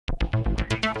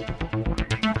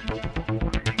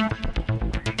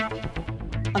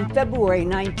February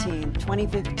 19,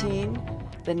 2015,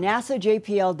 the NASA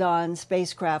JPL Dawn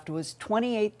spacecraft was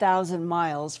 28,000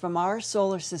 miles from our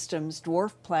solar system's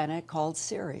dwarf planet called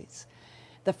Ceres.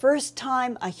 The first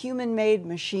time a human-made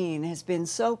machine has been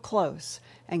so close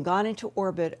and gone into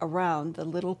orbit around the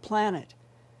little planet.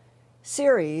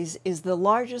 Ceres is the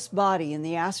largest body in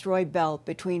the asteroid belt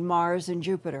between Mars and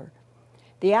Jupiter.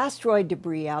 The asteroid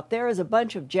debris out there is a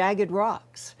bunch of jagged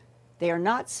rocks. They are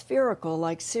not spherical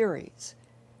like Ceres.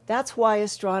 That's why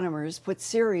astronomers put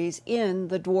Ceres in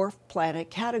the dwarf planet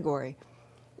category.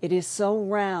 It is so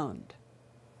round.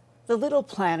 The little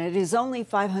planet is only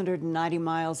 590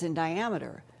 miles in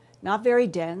diameter, not very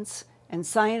dense, and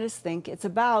scientists think it's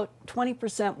about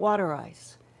 20% water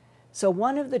ice. So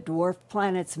one of the dwarf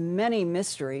planet's many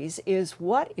mysteries is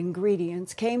what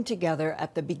ingredients came together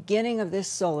at the beginning of this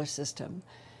solar system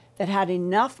that had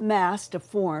enough mass to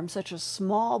form such a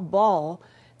small ball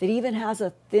that even has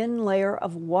a thin layer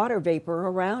of water vapor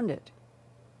around it.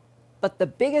 But the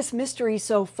biggest mystery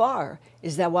so far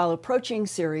is that while approaching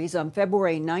Ceres on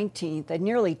February 19th at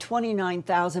nearly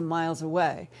 29,000 miles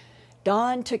away,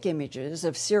 Dawn took images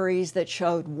of Ceres that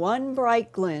showed one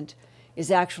bright glint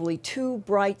is actually two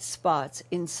bright spots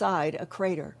inside a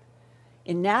crater.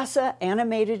 In NASA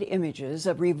animated images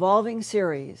of revolving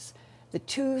Ceres, the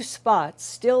two spots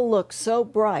still look so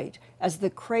bright as the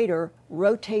crater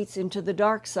rotates into the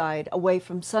dark side away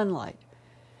from sunlight.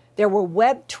 There were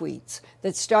web tweets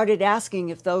that started asking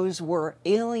if those were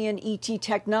alien ET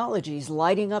technologies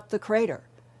lighting up the crater.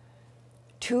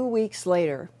 2 weeks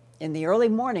later, in the early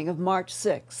morning of March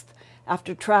 6th,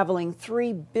 after traveling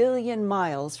 3 billion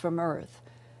miles from Earth,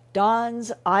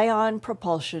 Dawn's ion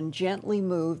propulsion gently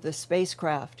moved the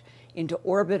spacecraft into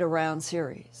orbit around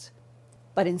Ceres.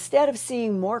 But instead of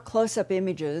seeing more close-up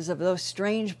images of those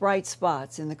strange bright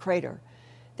spots in the crater,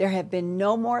 there have been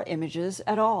no more images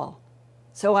at all.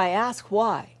 So I ask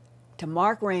why to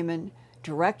Mark Raymond,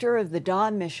 director of the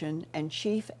Dawn mission and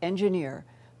chief engineer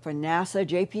for NASA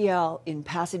JPL in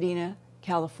Pasadena,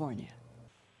 California.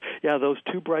 Yeah, those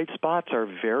two bright spots are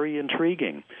very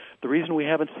intriguing. The reason we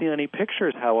haven't seen any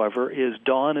pictures, however, is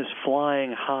Dawn is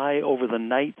flying high over the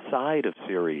night side of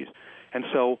Ceres, and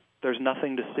so there's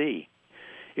nothing to see.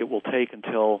 It will take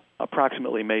until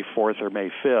approximately May 4th or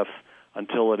May 5th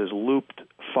until it is looped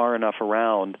far enough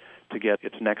around to get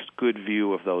its next good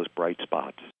view of those bright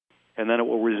spots. And then it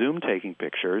will resume taking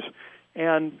pictures,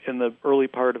 and in the early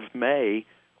part of May,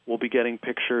 we'll be getting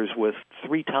pictures with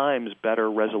 3 times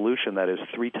better resolution, that is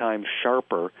 3 times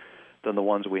sharper than the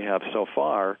ones we have so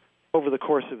far. Over the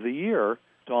course of the year,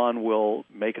 Dawn will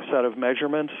make a set of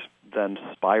measurements, then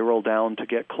spiral down to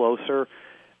get closer,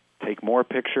 take more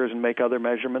pictures and make other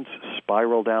measurements,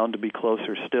 spiral down to be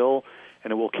closer still,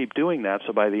 and it will keep doing that.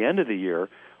 So by the end of the year,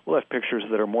 we'll have pictures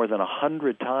that are more than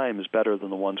 100 times better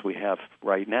than the ones we have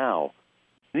right now.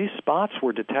 These spots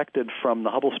were detected from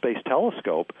the Hubble Space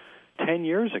Telescope 10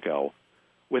 years ago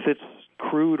with its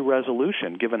crude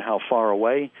resolution, given how far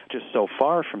away, just so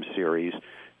far from Ceres,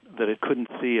 that it couldn't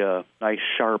see a nice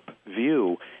sharp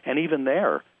view. And even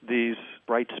there, these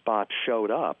bright spots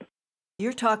showed up.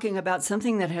 You're talking about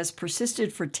something that has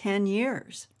persisted for 10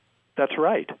 years. That's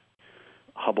right.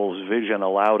 Hubble's vision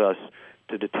allowed us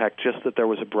to detect just that there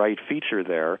was a bright feature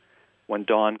there. When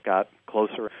Dawn got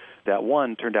closer, that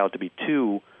one turned out to be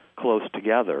 2 close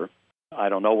together. I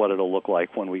don't know what it'll look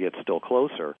like when we get still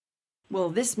closer. Well,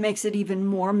 this makes it even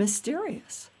more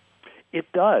mysterious. It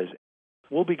does.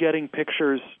 We'll be getting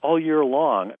pictures all year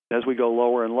long as we go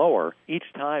lower and lower.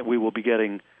 Each time we will be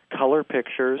getting color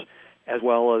pictures as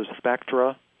well as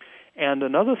spectra. And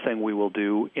another thing we will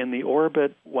do in the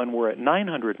orbit when we're at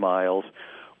 900 miles,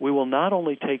 we will not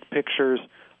only take pictures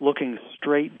looking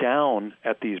straight down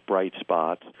at these bright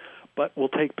spots, but we'll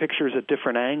take pictures at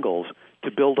different angles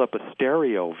to build up a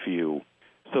stereo view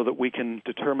so that we can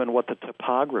determine what the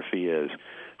topography is.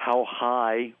 How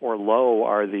high or low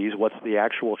are these? What's the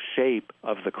actual shape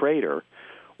of the crater?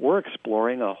 We're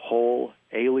exploring a whole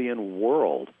alien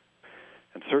world.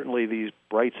 And certainly these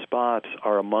bright spots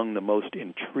are among the most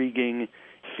intriguing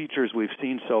features we've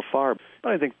seen so far.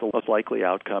 But I think the most likely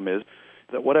outcome is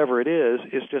that whatever it is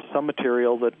just some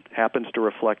material that happens to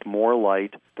reflect more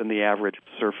light than the average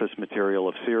surface material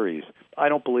of Ceres. I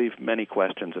don't believe many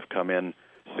questions have come in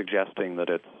suggesting that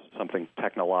it's something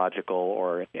technological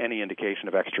or any indication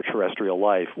of extraterrestrial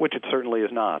life, which it certainly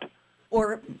is not.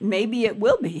 Or maybe it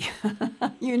will be.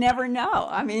 You never know.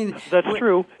 I mean, that's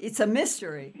true. It's a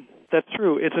mystery. That's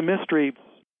true. It's a mystery.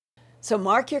 So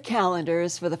mark your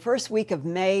calendars for the first week of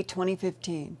May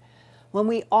 2015, when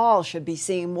we all should be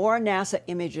seeing more NASA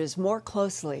images more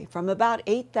closely from about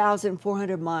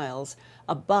 8,400 miles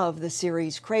above the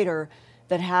Ceres crater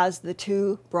that has the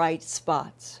two bright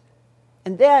spots.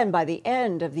 And then by the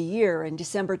end of the year in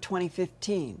December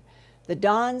 2015, the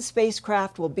Dawn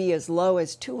spacecraft will be as low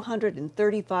as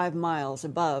 235 miles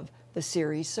above the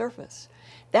Ceres surface.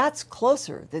 That's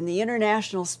closer than the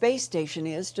International Space Station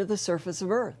is to the surface of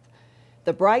Earth.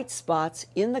 The bright spots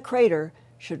in the crater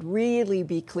should really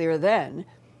be clear then.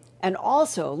 And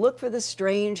also look for the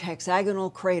strange hexagonal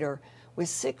crater with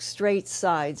 6 straight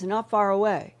sides not far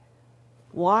away.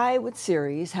 Why would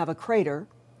Ceres have a crater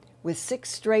with 6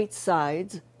 straight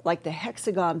sides like the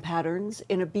hexagon patterns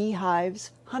in a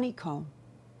beehive's honeycomb?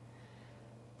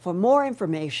 For more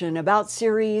information about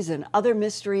Ceres and other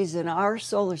mysteries in our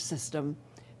solar system,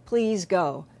 please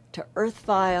go to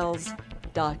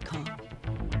earthfiles.com.